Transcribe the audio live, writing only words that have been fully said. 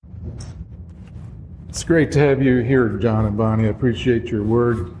It's great to have you here, John and Bonnie. I appreciate your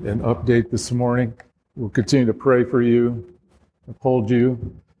word and update this morning. We'll continue to pray for you, uphold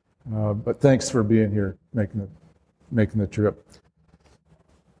you, but thanks for being here, making the trip.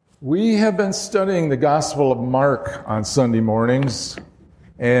 We have been studying the Gospel of Mark on Sunday mornings,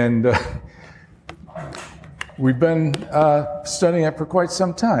 and we've been studying it for quite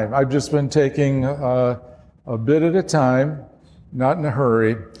some time. I've just been taking a bit at a time, not in a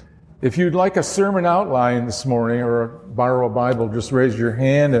hurry. If you'd like a sermon outline this morning or borrow a Bible, just raise your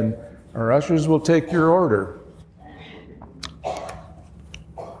hand and our ushers will take your order.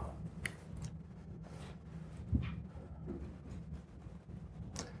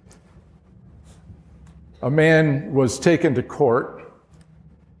 A man was taken to court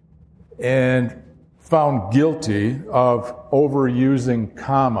and found guilty of overusing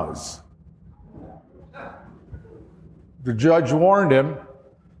commas. The judge warned him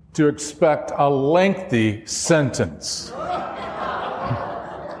to expect a lengthy sentence.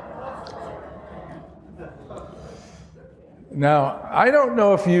 Now, I don't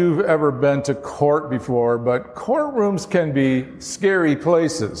know if you've ever been to court before, but courtrooms can be scary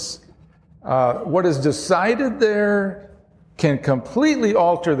places. What is decided there can completely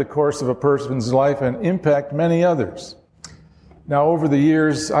alter the course of a person's life and impact many others. Now, over the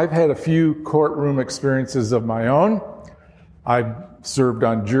years, I've had a few courtroom experiences of my own. I've served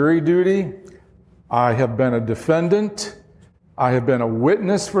on jury duty. I have been a defendant. I have been a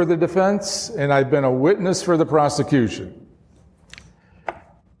witness for the defense, and I've been a witness for the prosecution.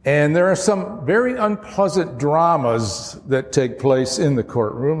 And there are some very unpleasant dramas that take place in the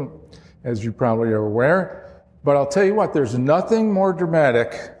courtroom, as you probably are aware. But I'll tell you what, there's nothing more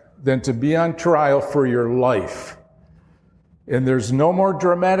dramatic than to be on trial for your life. And there's no more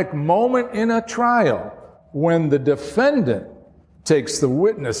dramatic moment in a trial when the defendant takes the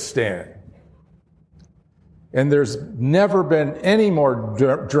witness stand. And there's never been any more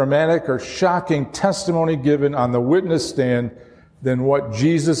dramatic or shocking testimony given on the witness stand than what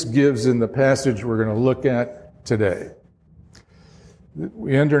Jesus gives in the passage we're going to look at today.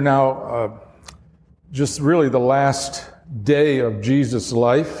 We enter now just really the last day of Jesus'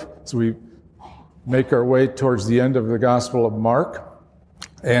 life. So we make our way towards the end of the Gospel of Mark.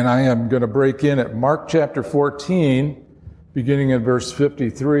 And I am going to break in at Mark chapter 14, beginning in verse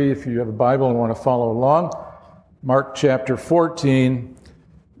 53, if you have a Bible and want to follow along. Mark chapter 14,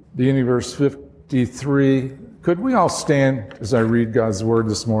 beginning verse 53. Could we all stand as I read God's word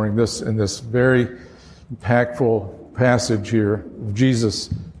this morning, in this very impactful passage here of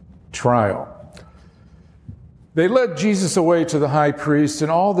Jesus' trial. They led Jesus away to the high priest,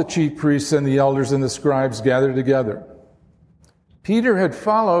 and all the chief priests and the elders and the scribes gathered together. Peter had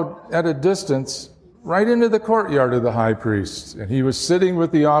followed at a distance right into the courtyard of the high priest, and he was sitting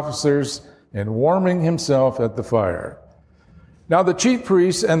with the officers and warming himself at the fire. Now the chief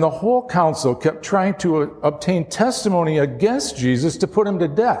priests and the whole council kept trying to obtain testimony against Jesus to put him to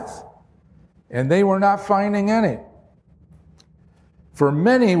death, and they were not finding any. For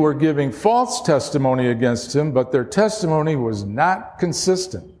many were giving false testimony against him, but their testimony was not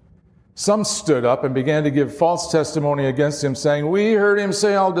consistent. Some stood up and began to give false testimony against him, saying, "We heard him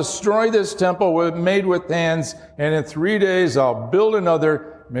say, 'I'll destroy this temple made with hands, and in 3 days I'll build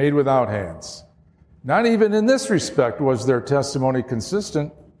another made without hands.'" Not even in this respect was their testimony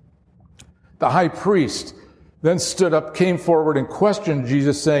consistent. The high priest then stood up, came forward, and questioned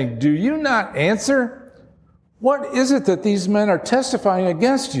Jesus, saying, "Do you not answer? What is it that these men are testifying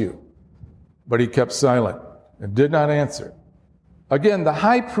against you?" But he kept silent and did not answer. Again, the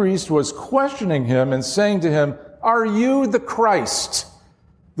high priest was questioning him and saying to him, "Are you the Christ,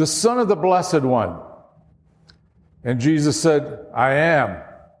 the Son of the Blessed One?" And Jesus said, "I am.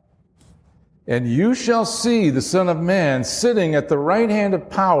 And you shall see the Son of Man sitting at the right hand of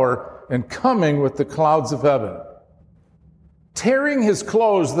power and coming with the clouds of heaven." Tearing his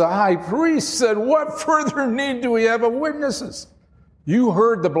clothes, the high priest said, "What further need do we have of witnesses? You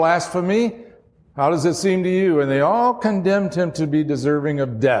heard the blasphemy. How does it seem to you?" And they all condemned him to be deserving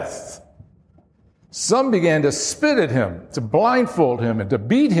of death. Some began to spit at him, to blindfold him, and to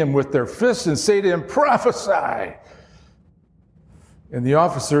beat him with their fists and say to him, "Prophesy." And the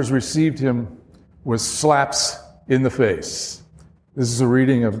officers received him with slaps in the face. This is a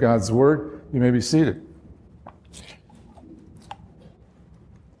reading of God's word. You may be seated.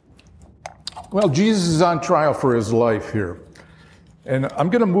 Well, Jesus is on trial for his life here. And I'm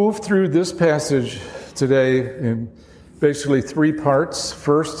going to move through this passage today in basically 3 parts.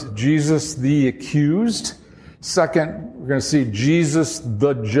 First, Jesus the accused. Second, we're going to see Jesus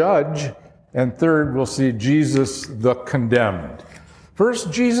the judge. And third, we'll see Jesus the condemned.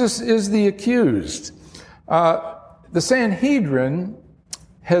 First, Jesus is the accused. The Sanhedrin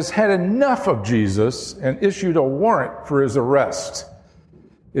has had enough of Jesus and issued a warrant for his arrest.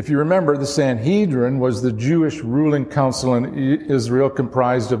 If you remember, the Sanhedrin was the Jewish ruling council in Israel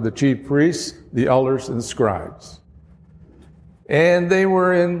comprised of the chief priests, the elders, and the scribes. And they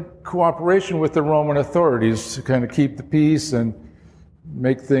were in cooperation with the Roman authorities to kind of keep the peace and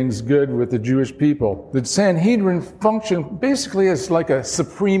make things good with the Jewish people. The Sanhedrin functioned basically as like a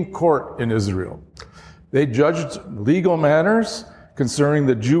supreme court in Israel. They judged legal matters concerning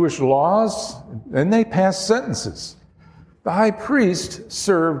the Jewish laws, and they passed sentences. The high priest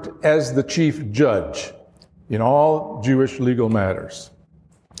served as the chief judge in all Jewish legal matters.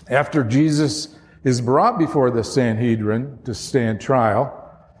 After Jesus is brought before the Sanhedrin to stand trial,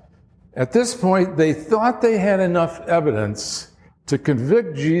 at this point they thought they had enough evidence to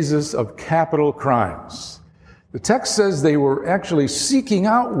convict Jesus of capital crimes. The text says they were actually seeking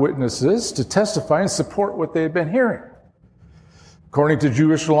out witnesses to testify and support what they had been hearing. According to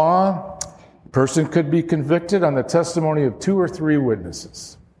Jewish law, a person could be convicted on the testimony of 2 or 3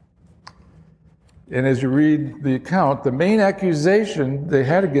 witnesses. And as you read the account, the main accusation they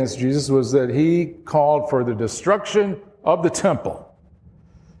had against Jesus was that he called for the destruction of the temple.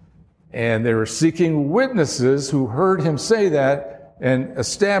 And they were seeking witnesses who heard him say that and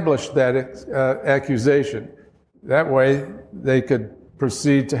established that accusation. That way, they could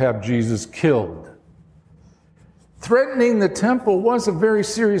proceed to have Jesus killed. Threatening the temple was a very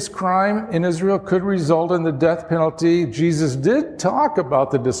serious crime in Israel, could result in the death penalty. Jesus did talk about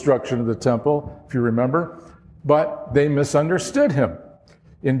the destruction of the temple, if you remember, but they misunderstood him.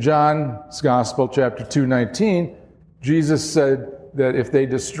 In John's Gospel, chapter 2:19, Jesus said that if they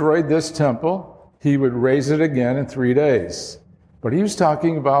destroyed this temple, he would raise it again in 3 days. But he was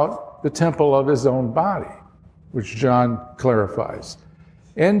talking about the temple of his own body, which John clarifies.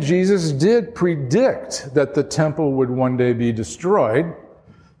 And Jesus did predict that the temple would one day be destroyed,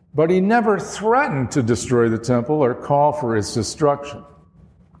 but he never threatened to destroy the temple or call for its destruction.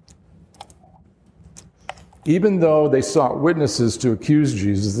 Even though they sought witnesses to accuse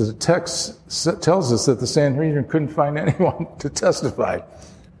Jesus, the text tells us that the Sanhedrin couldn't find anyone to testify.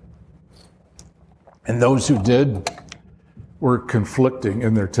 And those who did were conflicting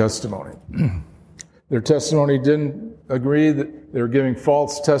in their testimony. Their testimony didn't agree, that they were giving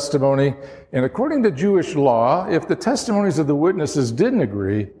false testimony. And according to Jewish law, if the testimonies of the witnesses didn't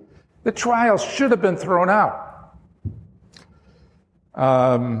agree, the trial should have been thrown out.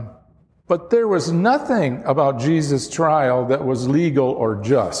 But there was nothing about Jesus' trial that was legal or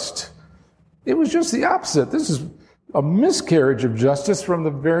just. It was just the opposite. This is a miscarriage of justice from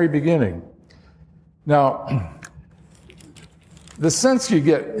the very beginning. Now, the sense you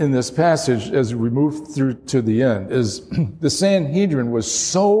get in this passage as we move through to the end is the Sanhedrin was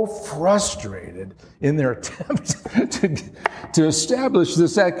so frustrated in their attempt to establish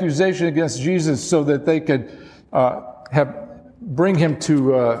this accusation against Jesus so that they could bring him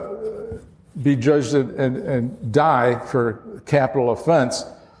to be judged and die for capital offense.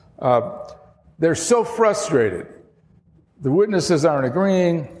 They're so frustrated. The witnesses aren't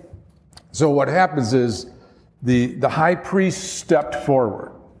agreeing. So what happens is the high priest stepped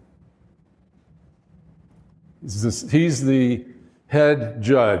forward. He's the head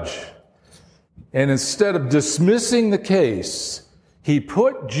judge. And instead of dismissing the case, he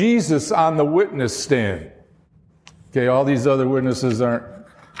put Jesus on the witness stand. Okay, all these other witnesses aren't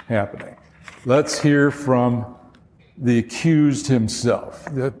happening. Let's hear from the accused himself.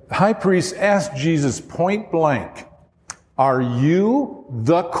 The high priest asked Jesus point blank, "Are you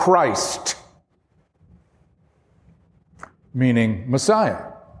the Christ?" Meaning Messiah,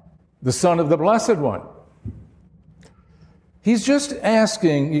 the Son of the Blessed One. He's just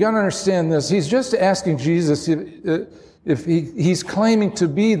asking, you got to understand this, he's just asking Jesus if he's claiming to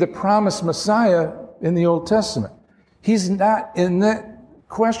be the promised Messiah in the Old Testament. He's not in that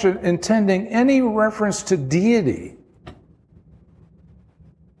question intending any reference to deity.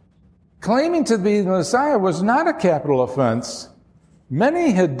 Claiming to be the Messiah was not a capital offense.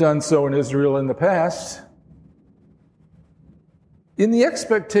 Many had done so in Israel in the past. In the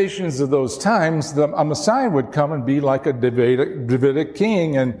expectations of those times, a Messiah would come and be like a Davidic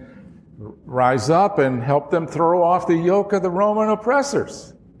king and rise up and help them throw off the yoke of the Roman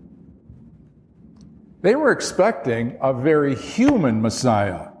oppressors. They were expecting a very human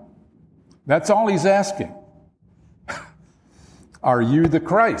Messiah. That's all he's asking. Are you the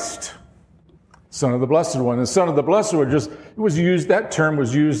Christ, Son of the Blessed One? The Son of the Blessed One that term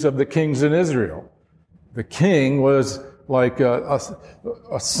was used of the kings in Israel. The king was like a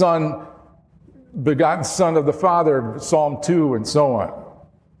son, begotten son of the Father, Psalm 2, and so on,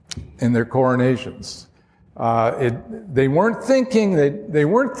 in their coronations. They weren't thinking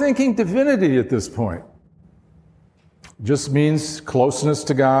divinity at this point. It just means closeness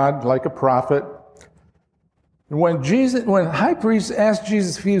to God, like a prophet. And when high priest asked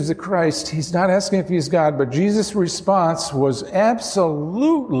Jesus if he was the Christ, he's not asking if he's God, but Jesus' response was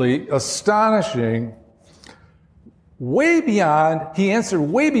absolutely astonishing. He answered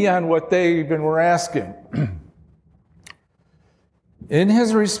way beyond what they even were asking. In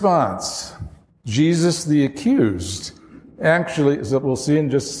his response, Jesus the accused actually, as we'll see in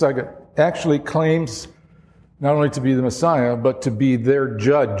just a second, actually claims not only to be the Messiah, but to be their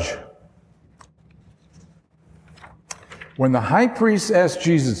judge. When the high priest asked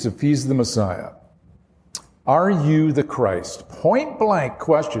Jesus if he's the Messiah, are you the Christ? Point blank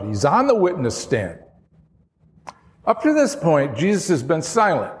question. He's on the witness stand. Up to this point, Jesus has been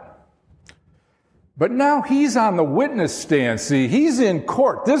silent. But now he's on the witness stand. See, he's in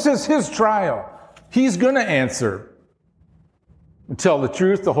court. This is his trial. He's going to answer and tell the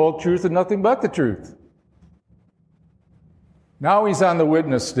truth, the whole truth, and nothing but the truth. Now he's on the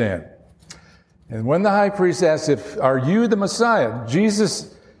witness stand. And when the high priest asks, are you the Messiah?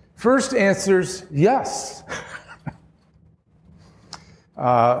 Jesus first answers, yes.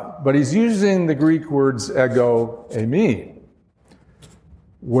 But he's using the Greek words ego eimi,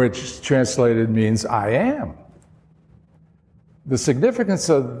 which translated means I am. The significance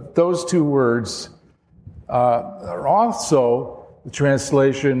of those two words are also the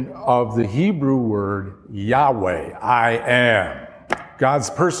translation of the Hebrew word Yahweh, I am. God's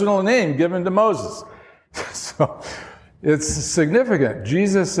personal name given to Moses. So it's significant.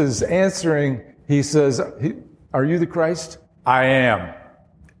 Jesus is answering, he says, are you the Christ? I am.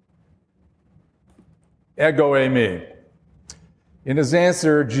 Ego eimi. In his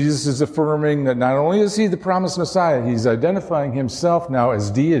answer, Jesus is affirming that not only is he the promised Messiah, he's identifying himself now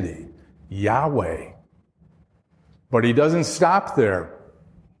as deity, Yahweh. But he doesn't stop there.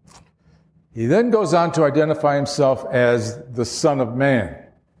 He then goes on to identify himself as the Son of Man,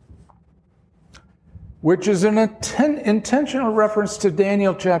 which is an intentional reference to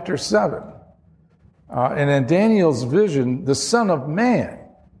Daniel chapter 7. And in Daniel's vision, the Son of Man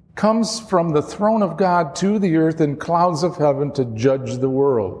comes from the throne of God to the earth in clouds of heaven to judge the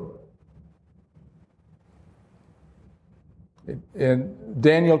world. In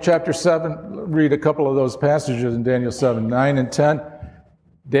Daniel chapter 7, read a couple of those passages in Daniel 7, 9 and 10.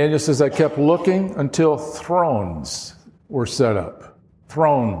 Daniel says, I kept looking until thrones were set up.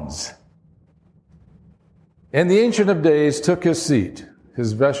 Thrones. And the Ancient of Days took his seat.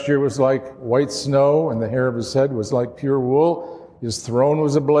 His vesture was like white snow, and the hair of his head was like pure wool. His throne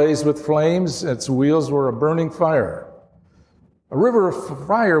was ablaze with flames. Its wheels were a burning fire. A river of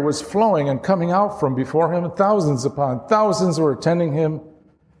fire was flowing and coming out from before him, and thousands upon thousands were attending him.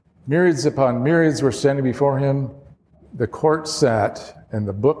 Myriads upon myriads were standing before him. The court sat, and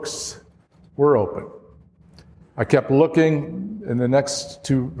the books were open. I kept looking in the next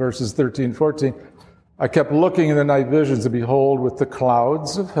two verses, 13, 14. I kept looking in the night visions, and behold, with the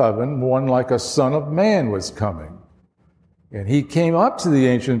clouds of heaven, one like a son of man was coming. And he came up to the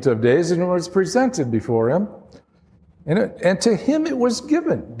Ancient of Days and was presented before him. And to him it was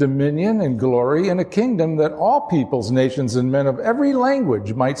given dominion and glory and a kingdom that all peoples, nations, and men of every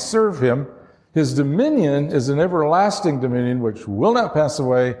language might serve him. His dominion is an everlasting dominion which will not pass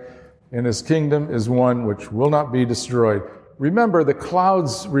away, and his kingdom is one which will not be destroyed. Remember, the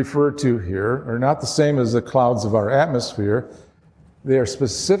clouds referred to here are not the same as the clouds of our atmosphere. They are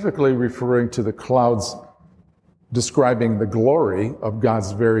specifically referring to the clouds describing the glory of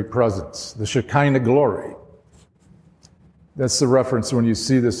God's very presence, the Shekinah glory. That's the reference when you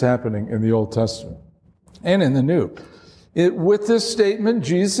see this happening in the Old Testament and in the New. With this statement,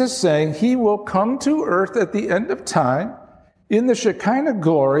 Jesus is saying he will come to earth at the end of time in the Shekinah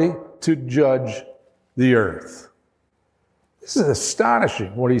glory to judge the earth. This is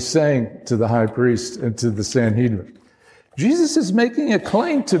astonishing what he's saying to the high priest and to the Sanhedrin. Jesus is making a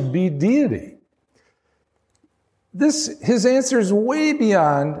claim to be deity. His answer is way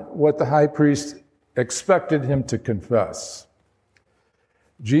beyond what the high priest expected him to confess.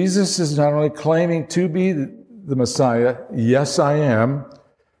 Jesus is not only claiming to be the Messiah, yes, I am,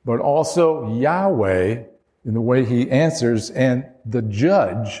 but also Yahweh in the way he answers and the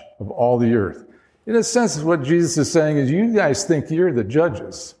judge of all the earth. In a sense, what Jesus is saying is, you guys think you're the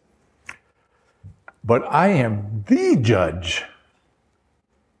judges, but I am the judge.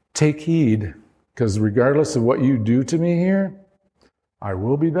 Take heed, because regardless of what you do to me here, I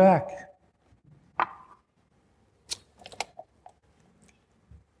will be back.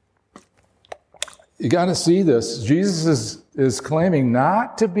 you got to see this. Jesus is claiming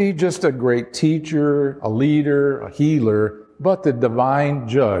not to be just a great teacher, a leader, a healer, but the divine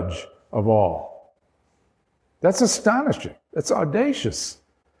judge of all. That's astonishing. That's audacious.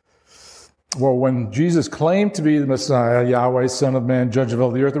 Well, when Jesus claimed to be the Messiah, Yahweh, Son of Man, Judge of all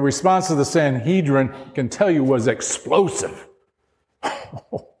the earth, the response of the Sanhedrin, can tell you, was explosive.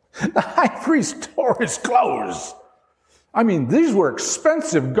 The high priest tore his clothes. I mean, these were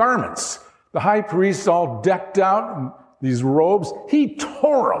expensive garments. The high priest, all decked out in these robes, he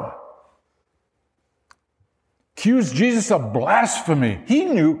tore them. Accused Jesus of blasphemy. He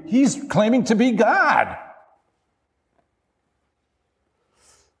knew he's claiming to be God.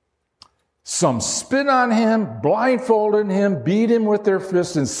 Some spit on him, blindfolded him, beat him with their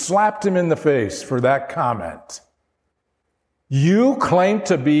fists, and slapped him in the face for that comment. You claim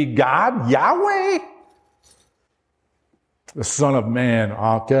to be God, Yahweh? The Son of Man,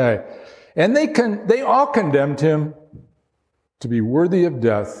 okay. And they all condemned him to be worthy of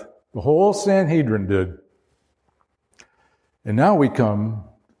death. The whole Sanhedrin did. And now we come,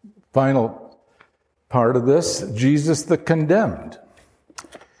 final part of this, Jesus the condemned.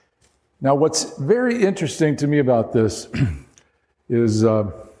 Now, what's very interesting to me about this is,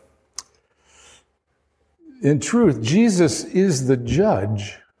 in truth, Jesus is the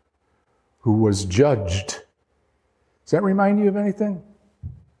judge who was judged. Does that remind you of anything?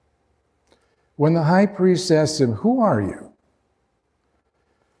 When the high priest asked him, "Who are you?"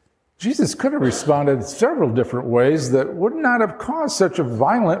 Jesus could have responded several different ways that would not have caused such a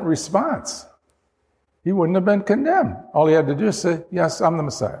violent response. He wouldn't have been condemned. All he had to do is say, "Yes, I'm the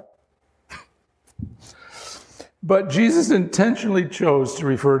Messiah." But Jesus intentionally chose to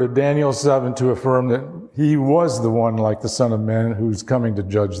refer to Daniel 7 to affirm that he was the one, like the Son of Man, who's coming to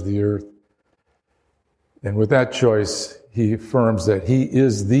judge the earth. And with that choice, he affirms that he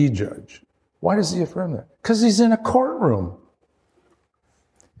is the judge. Why does he affirm that? Because he's in a courtroom.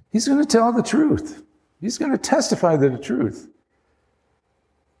 He's going to tell the truth. He's going to testify to the truth.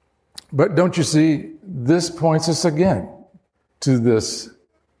 But don't you see, this points us again to this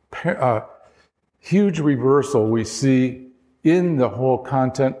huge reversal we see in the whole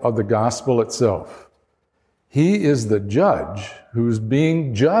content of the gospel itself. He is the judge who's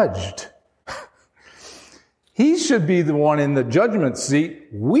being judged. He should be the one in the judgment seat.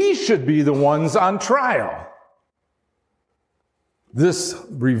 We should be the ones on trial. This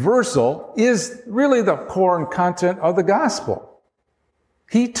reversal is really the core and content of the gospel.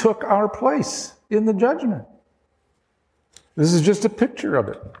 He took our place in the judgment. This is just a picture of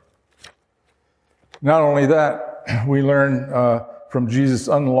it. Not only that, we learn from Jesus'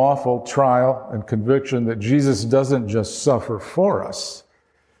 unlawful trial and conviction that Jesus doesn't just suffer for us.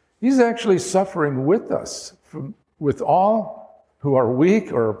 He's actually suffering with us, with all who are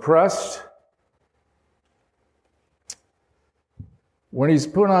weak or oppressed. When he's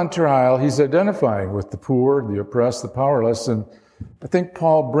put on trial, he's identifying with the poor, the oppressed, the powerless. And I think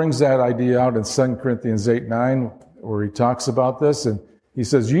Paul brings that idea out in 2 Corinthians 8:9, where he talks about this. And he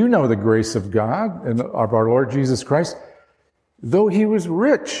says, you know the grace of God and of our Lord Jesus Christ. Though he was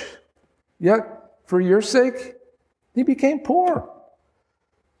rich, yet for your sake, he became poor.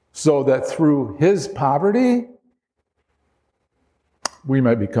 So that through his poverty, we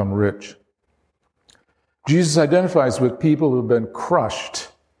might become rich. Jesus identifies with people who've been crushed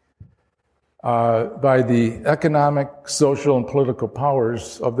by the economic, social, and political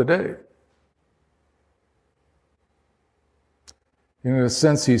powers of the day. In a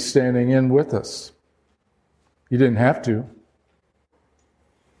sense, he's standing in with us. He didn't have to.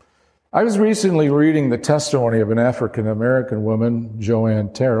 I was recently reading the testimony of an African-American woman,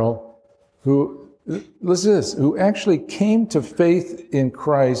 Joanne Terrell, who, listen to this, who actually came to faith in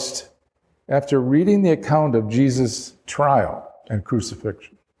Christ after reading the account of Jesus' trial and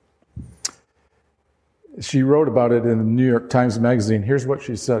crucifixion. She wrote about it in the New York Times Magazine. Here's what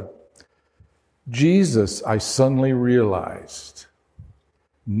she said. Jesus, I suddenly realized,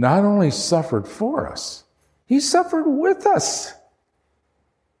 not only suffered for us, he suffered with us.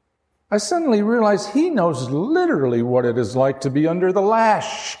 I suddenly realized he knows literally what it is like to be under the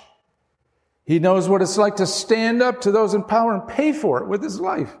lash. He knows what it's like to stand up to those in power and pay for it with his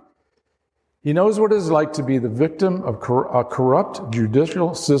life. He knows what it is like to be the victim of a corrupt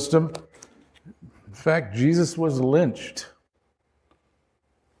judicial system. In fact, Jesus was lynched.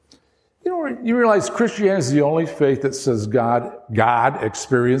 You realize Christianity is the only faith that says God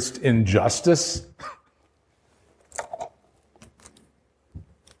experienced injustice?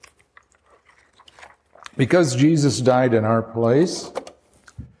 Because Jesus died in our place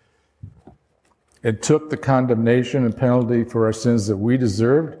and took the condemnation and penalty for our sins that we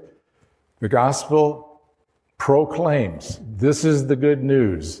deserved, The gospel proclaims, this is the good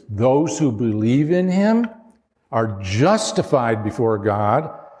news. Those who believe in him are justified before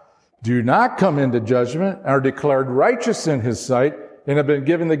God, do not come into judgment, are declared righteous in his sight, and have been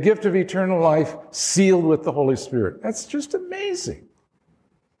given the gift of eternal life, sealed with the Holy Spirit. That's just amazing.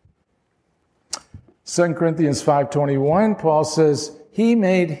 2 Corinthians 5:21, Paul says, he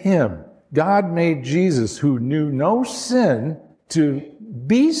made him, God made Jesus, who knew no sin, to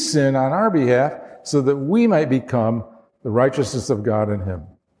be sin on our behalf, so that we might become the righteousness of God in him.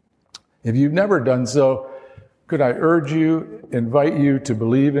 If you've never done so, could I urge you, invite you to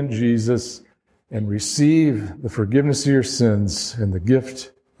believe in Jesus and receive the forgiveness of your sins and the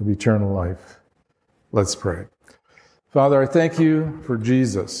gift of eternal life. Let's pray. Father, I thank you for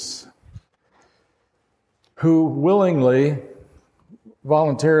Jesus, who willingly,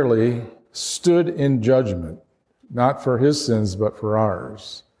 voluntarily stood in judgment, not for his sins, but for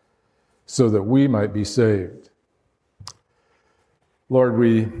ours, so that we might be saved. Lord,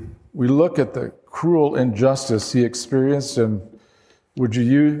 we look at the cruel injustice he experienced, and would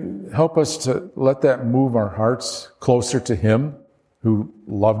you help us to let that move our hearts closer to him who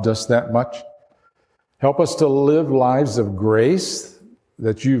loved us that much? Help us to live lives of grace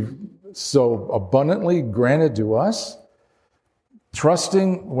that you've so abundantly granted to us,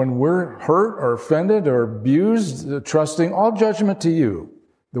 trusting when we're hurt or offended or abused, trusting all judgment to you,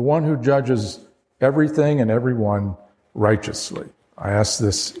 the one who judges everything and everyone righteously. I ask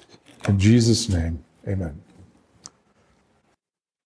this in Jesus' name, amen.